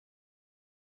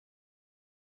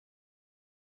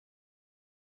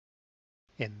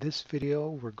In this video,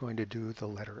 we're going to do the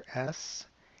letter S,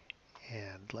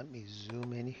 and let me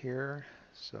zoom in here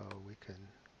so we can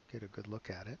get a good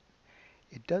look at it.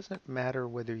 It doesn't matter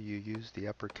whether you use the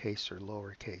uppercase or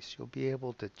lowercase. You'll be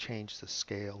able to change the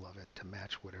scale of it to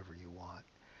match whatever you want.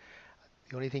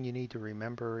 The only thing you need to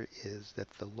remember is that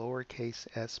the lowercase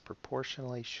s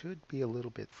proportionally should be a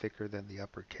little bit thicker than the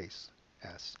uppercase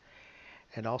s.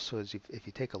 And also, if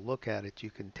you take a look at it, you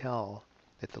can tell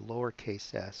that the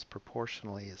lowercase s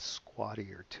proportionally is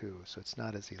squattier too, so it's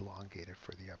not as elongated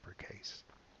for the uppercase.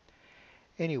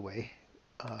 Anyway,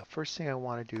 first thing I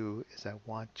want to do is I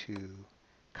want to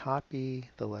copy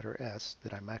the letter S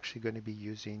that I'm actually going to be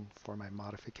using for my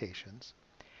modifications.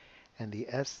 And the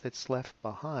S that's left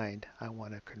behind, I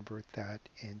want to convert that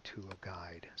into a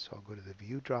guide. So I'll go to the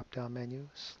View drop-down menu,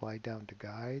 slide down to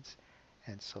Guides,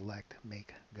 and select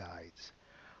Make Guides.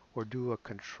 Or do a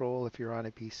Control if you're on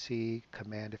a PC,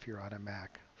 Command if you're on a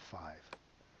Mac, 5.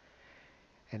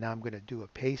 And now I'm going to do a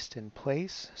paste in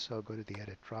place. So I'll go to the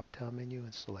Edit drop-down menu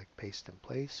and select Paste in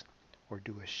Place. Or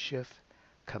do a Shift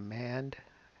Command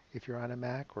if you're on a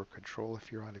Mac, or Control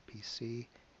if you're on a PC,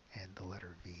 and the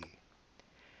letter V.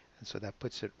 And so that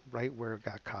puts it right where it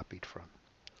got copied from.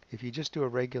 If you just do a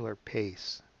regular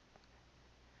paste,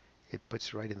 it puts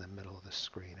it right in the middle of the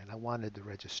screen. And I wanted the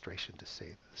registration to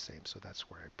say the same, so that's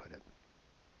where I put it.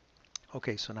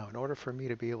 Okay, so now in order for me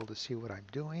to be able to see what I'm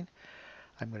doing,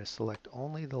 I'm going to select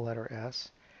only the letter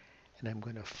S, and I'm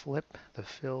going to flip the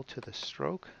fill to the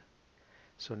stroke.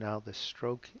 So now the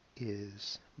stroke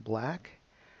is black.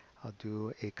 I'll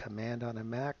do a command on a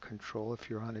Mac, Control if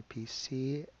you're on a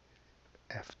PC,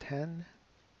 F10,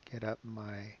 get up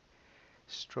my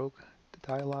stroke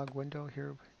dialog window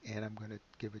here, and I'm going to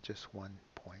give it just 1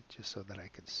 point just so that I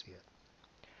can see it.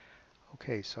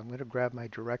 Okay, so I'm going to grab my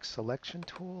direct selection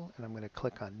tool, and I'm going to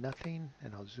click on nothing,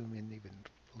 and I'll zoom in even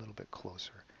a little bit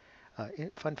closer.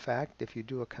 Fun fact, if you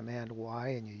do a Command Y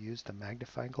and you use the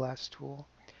magnifying glass tool,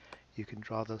 you can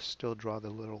still draw the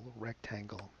little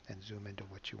rectangle and zoom into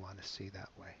what you want to see that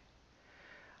way.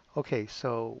 Okay,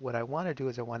 so what I want to do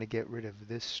is I want to get rid of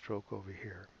this stroke over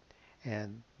here.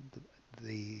 And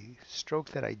the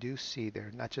stroke that I do see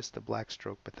there, not just the black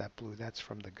stroke, but that blue, that's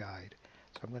from the guide.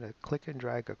 So I'm going to click and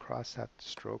drag across that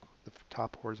stroke, the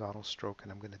top horizontal stroke,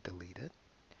 and I'm going to delete it.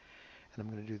 And I'm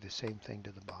going to do the same thing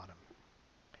to the bottom.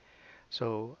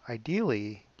 So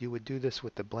ideally, you would do this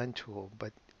with the blend tool,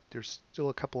 but there's still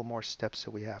a couple more steps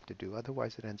that we have to do.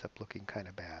 Otherwise, it ends up looking kind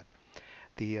of bad.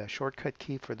 The shortcut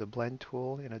key for the blend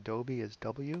tool in Adobe is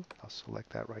W. I'll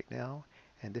select that right now,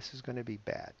 and this is going to be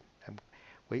bad.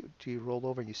 Wait till you roll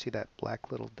over and you see that black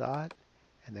little dot,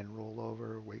 and then roll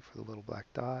over, wait for the little black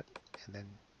dot, and then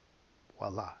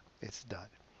voila, it's done.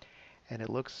 And it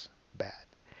looks bad.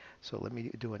 So let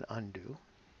me do an undo,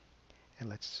 and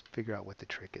let's figure out what the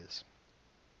trick is.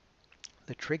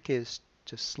 The trick is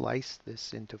to slice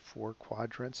this into 4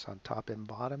 quadrants on top and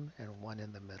bottom, and 1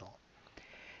 in the middle.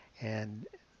 And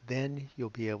then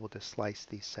you'll be able to slice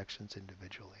these sections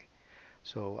individually.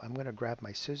 So I'm going to grab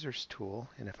my scissors tool,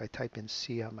 and if I type in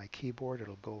C on my keyboard,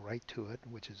 it'll go right to it,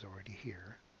 which is already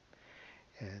here.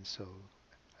 And so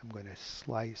I'm going to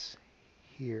slice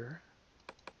here,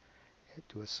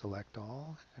 do a select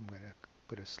all. I'm going to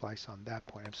put a slice on that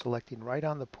point. I'm selecting right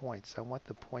on the points. I want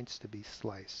the points to be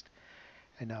sliced.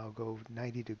 And now I'll go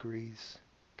 90 degrees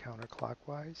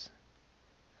counterclockwise.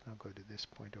 And I'll go to this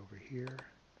point over here.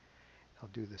 I'll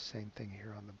do the same thing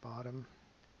here on the bottom.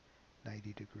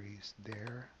 90 degrees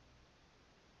there,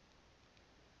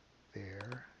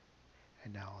 there,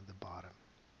 and now on the bottom.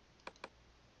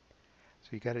 So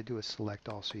you got to do a select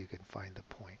all so you can find the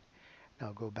point. Now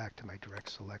I'll go back to my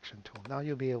direct selection tool. Now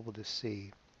you'll be able to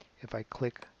see if I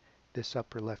click this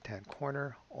upper left hand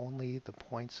corner, only the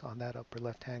points on that upper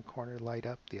left hand corner light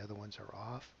up, the other ones are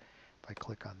off. If I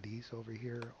click on these over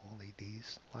here, only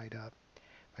these light up.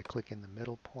 If I click in the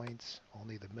middle points,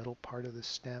 only the middle part of the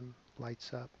stem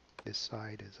lights up. This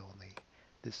side is only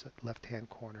this left hand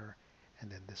corner,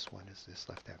 and then this one is this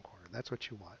left hand corner. That's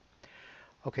what you want.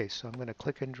 Okay, so I'm going to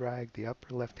click and drag the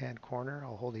upper left hand corner.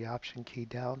 I'll hold the Option key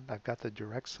down. I've got the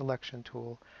direct selection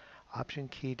tool. Option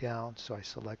key down, so I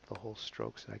select the whole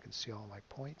stroke so I can see all my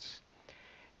points.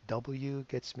 W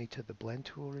gets me to the blend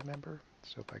tool, remember?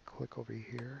 So if I click over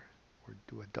here or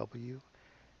do a W,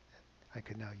 I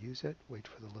can now use it. Wait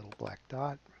for the little black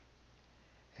dot,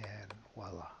 and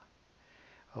voila.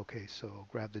 Okay, so I'll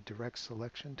grab the direct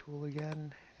selection tool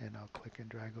again, and I'll click and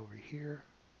drag over here,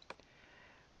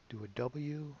 do a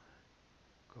W,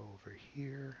 go over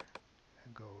here,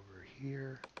 and go over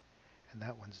here, and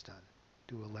that one's done.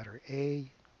 Do a letter A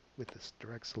with this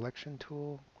direct selection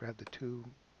tool, grab the 2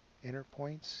 inner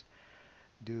points,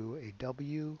 do a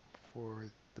W for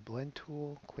the blend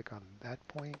tool, click on that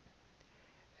point,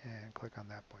 and click on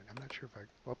that point. I'm not sure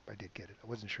if I did get it. I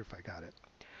wasn't sure if I got it.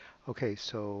 Okay,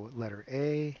 so letter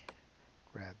A,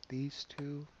 grab these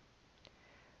two,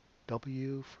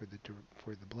 W for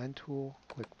the blend tool,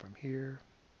 click from here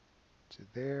to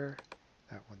there.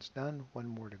 That one's done. One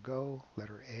more to go.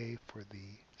 Letter A for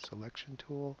the selection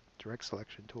tool, direct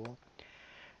selection tool.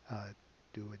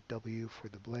 Do a W for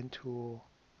the blend tool,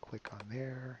 click on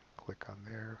there,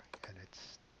 and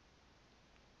it's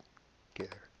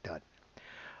done.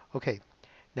 Okay,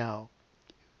 now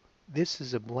this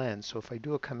is a blend, so if I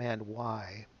do a command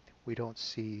Y, we don't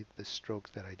see the stroke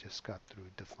that I just got through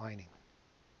defining.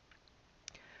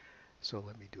 So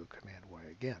let me do a command Y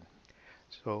again.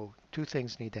 So two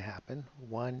things need to happen.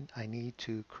 One, I need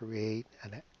to create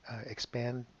and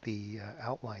expand the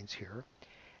outlines here,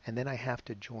 and then I have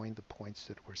to join the points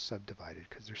that were subdivided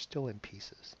because they're still in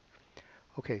pieces.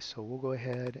 Okay, so we'll go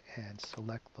ahead and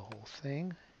select the whole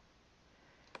thing,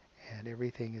 and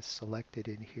everything is selected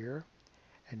in here.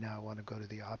 And now I want to go to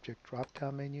the Object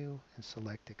drop-down menu and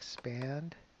select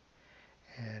Expand.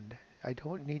 And I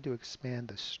don't need to expand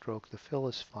the stroke. The fill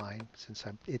is fine since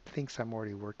it thinks I'm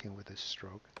already working with this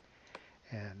stroke.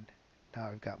 And now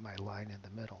I've got my line in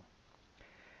the middle.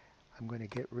 I'm going to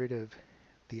get rid of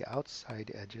the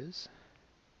outside edges.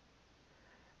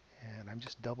 And I'm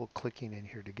just double clicking in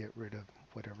here to get rid of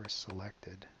whatever's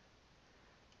selected.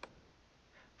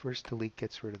 First delete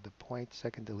gets rid of the point,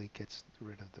 second delete gets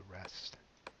rid of the rest.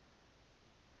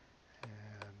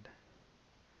 And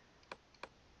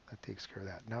that takes care of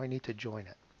that. Now I need to join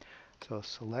it. So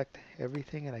select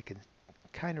everything, and I can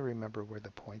kind of remember where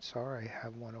the points are. I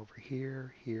have one over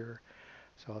here, here.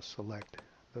 So I'll select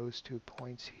those 2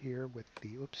 points here with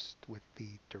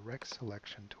the direct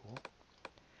selection tool.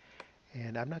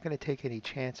 And I'm not going to take any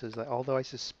chances, although I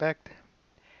suspect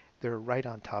they're right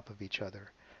on top of each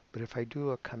other. But if I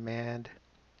do a command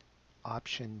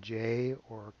Option J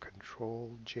or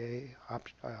Control J,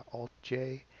 Alt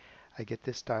J, I get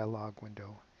this dialog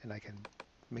window, and I can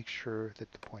make sure that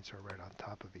the points are right on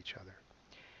top of each other.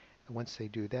 And once they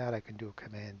do that, I can do a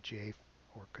Command J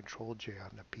or Control J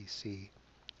on the PC,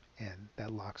 and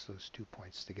that locks those 2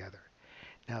 points together.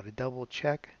 Now to double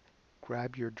check,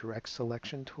 grab your direct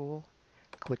selection tool,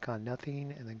 click on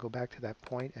nothing, and then go back to that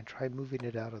point and try moving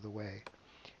it out of the way.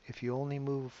 If you only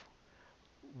move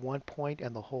one point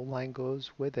and the whole line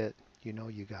goes with it, you know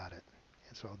you got it.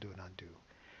 And so I'll do an undo.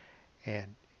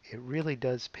 And it really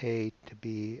does pay to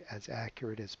be as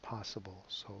accurate as possible.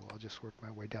 So I'll just work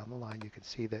my way down the line. You can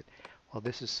see that while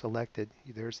this is selected,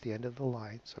 there's the end of the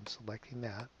line, so I'm selecting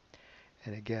that.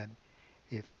 And again,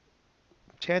 if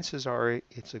chances are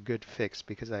it's a good fix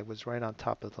because I was right on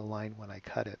top of the line when I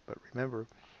cut it. But remember,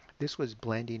 this was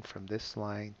blending from this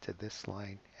line to this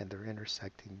line, and they're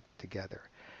intersecting together.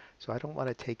 So I don't want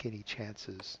to take any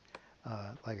chances.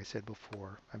 Like I said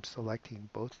before, I'm selecting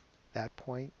both that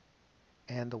point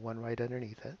and the one right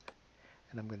underneath it.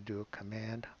 And I'm going to do a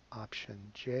Command Option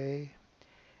J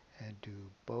and do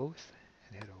both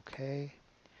and hit OK.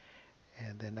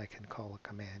 And then I can call a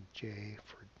Command J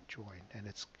for join. And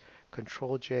it's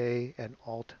Control J and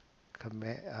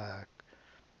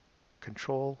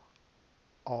Control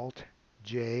Alt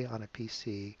J on a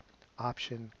PC,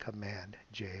 Option Command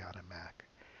J on a Mac.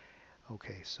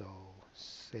 Okay, so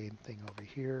same thing over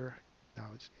here. Now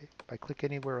if I click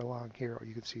anywhere along here,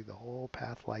 you can see the whole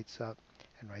path lights up,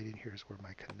 and right in here is where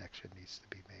my connection needs to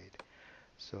be made.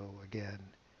 So again,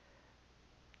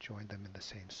 join them in the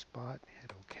same spot,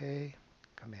 hit OK,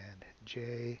 Command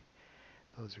J,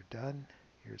 those are done.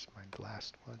 Here's my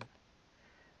last one,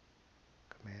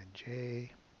 Command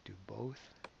J, do both,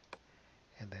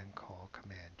 and then call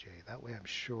Command J. That way I'm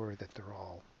sure that they're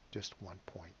all just 1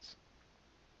 points.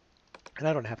 And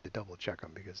I don't have to double check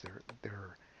them because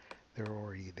they're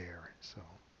already there, so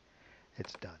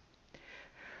it's done.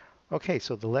 Okay,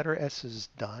 so the letter S is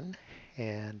done,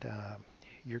 and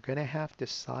you're going to have to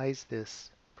size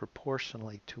this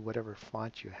proportionally to whatever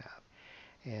font you have.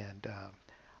 And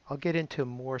I'll get into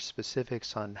more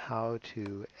specifics on how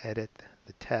to edit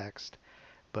the text,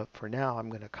 but for now I'm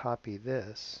going to copy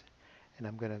this, and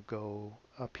I'm going to go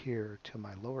up here to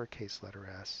my lowercase letter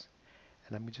s,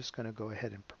 and I'm just going to go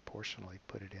ahead and proportionally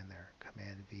put it in there.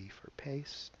 Command V for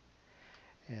paste.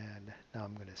 And now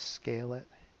I'm going to scale it.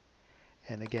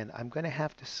 And again, I'm going to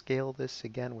have to scale this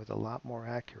again with a lot more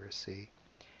accuracy.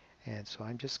 And so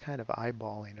I'm just kind of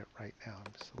eyeballing it right now.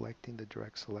 I'm selecting the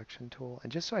direct selection tool.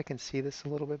 And just so I can see this a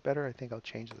little bit better, I think I'll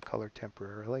change the color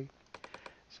temporarily.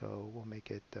 So we'll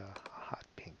make it a hot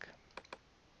pink.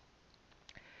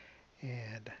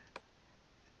 And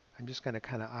I'm just going to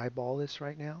kind of eyeball this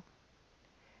right now,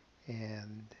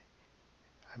 and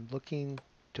I'm looking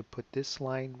to put this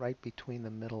line right between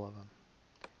the middle of them.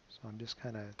 So I'm just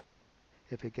kind of,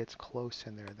 if it gets close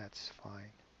in there, that's fine.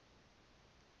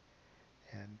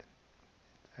 And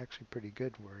it's actually pretty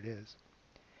good where it is.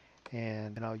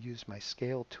 And I'll use my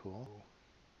scale tool,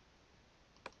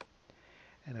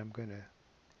 and I'm going to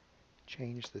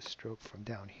change the stroke from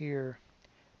down here.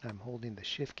 I'm holding the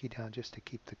shift key down just to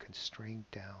keep the constraint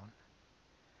down.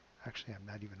 Actually, I'm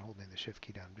not even holding the shift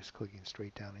key down, I'm just clicking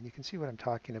straight down. And you can see what I'm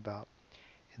talking about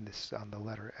in this on the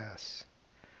letter S.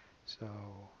 So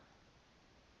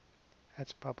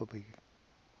that's probably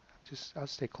I'll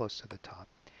stay close to the top.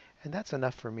 And that's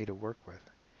enough for me to work with.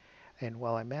 And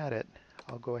while I'm at it,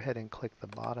 I'll go ahead and click the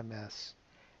bottom S,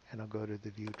 and I'll go to the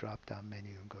View drop-down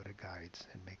menu and go to Guides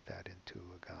and make that into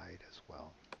a guide as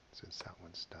well, since that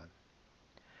one's done.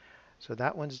 So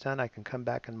that one's done. I can come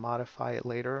back and modify it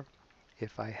later.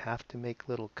 If I have to make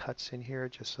little cuts in here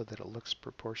just so that it looks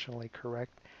proportionally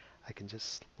correct, I can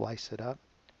just slice it up,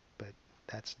 but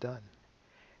that's done.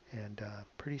 And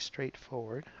pretty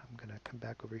straightforward. I'm going to come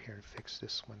back over here and fix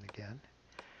this one again.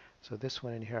 So this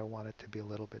one in here, I want it to be a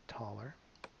little bit taller.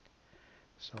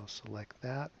 So I'll select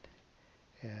that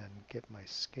and get my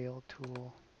scale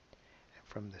tool. And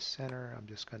from the center, I'm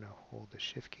just going to hold the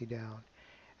shift key down.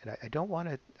 And I don't want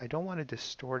to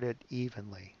distort it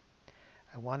evenly.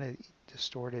 I want to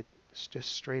distort it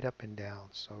just straight up and down.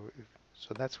 So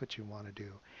that's what you want to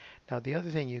do. Now the other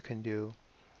thing you can do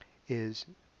is,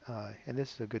 and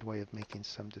this is a good way of making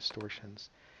some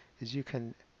distortions, is you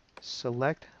can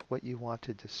select what you want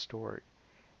to distort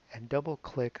and double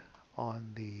click on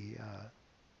the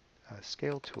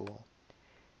scale tool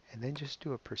and then just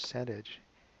do a percentage.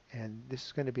 And this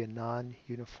is going to be a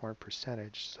non-uniform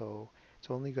percentage, so it's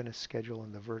only going to schedule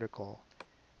in the vertical,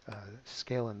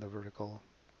 scale in the vertical.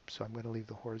 So I'm going to leave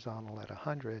the horizontal at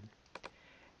 100,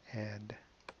 and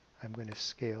I'm going to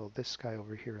scale this guy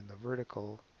over here in the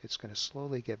vertical. It's going to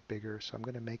slowly get bigger, so I'm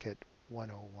going to make it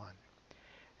 101,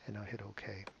 and I'll hit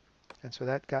OK. And so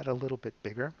that got a little bit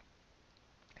bigger.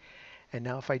 And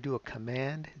now if I do a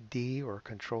Command D or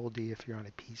Control D if you're on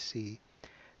a PC,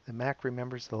 the Mac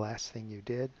remembers the last thing you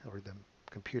did, or the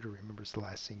computer remembers the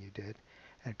last thing you did.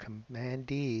 And Command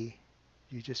D,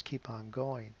 you just keep on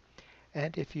going.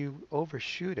 And if you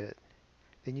overshoot it,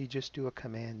 then you just do a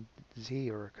Command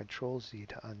Z or a Control Z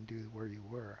to undo where you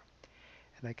were.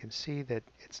 And I can see that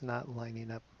it's not lining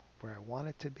up where I want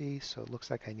it to be, so it looks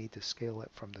like I need to scale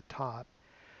it from the top.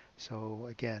 So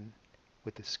again,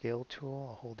 with the scale tool,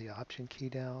 I'll hold the Option key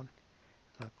down,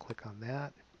 I'll click on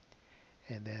that,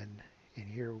 and then in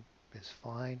here is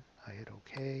fine. I hit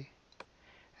OK,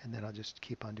 and then I'll just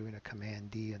keep on doing a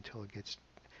Command D until it gets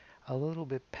a little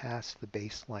bit past the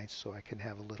baseline so I can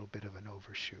have a little bit of an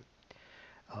overshoot.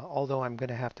 Although I'm going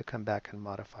to have to come back and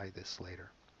modify this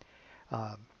later.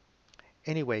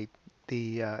 Anyway,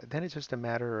 then it's just a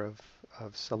matter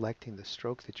of selecting the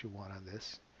stroke that you want on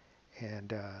this,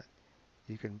 and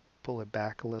you can pull it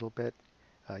back a little bit.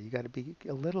 You got to be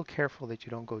a little careful that you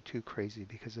don't go too crazy,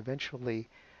 because eventually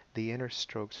the inner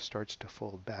stroke starts to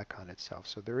fold back on itself.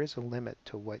 So there is a limit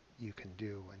to what you can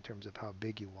do in terms of how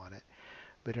big you want it.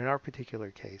 But in our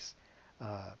particular case,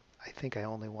 I think I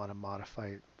only want to modify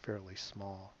it fairly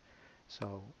small.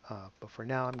 So, but for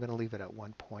now, I'm going to leave it at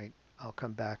 1 point. I'll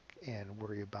come back and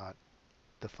worry about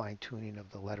the fine-tuning of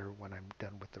the letter when I'm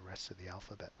done with the rest of the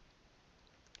alphabet.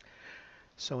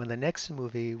 So in the next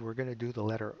movie, we're going to do the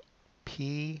letter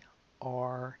P,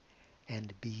 R,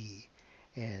 and B.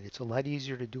 And it's a lot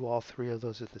easier to do all three of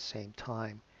those at the same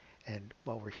time. And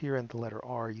while we're here in the letter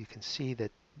R, you can see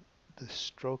that the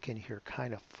stroke in here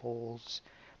kind of folds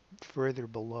further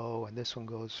below, and this one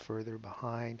goes further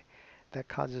behind. That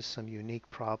causes some unique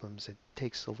problems. It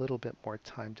takes a little bit more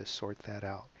time to sort that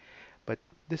out. But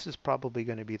this is probably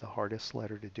going to be the hardest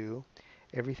letter to do.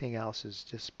 Everything else is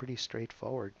just pretty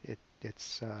straightforward.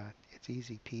 It's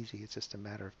easy peasy. It's just a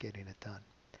matter of getting it done.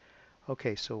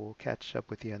 Okay, so we'll catch up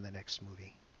with you in the next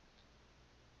movie.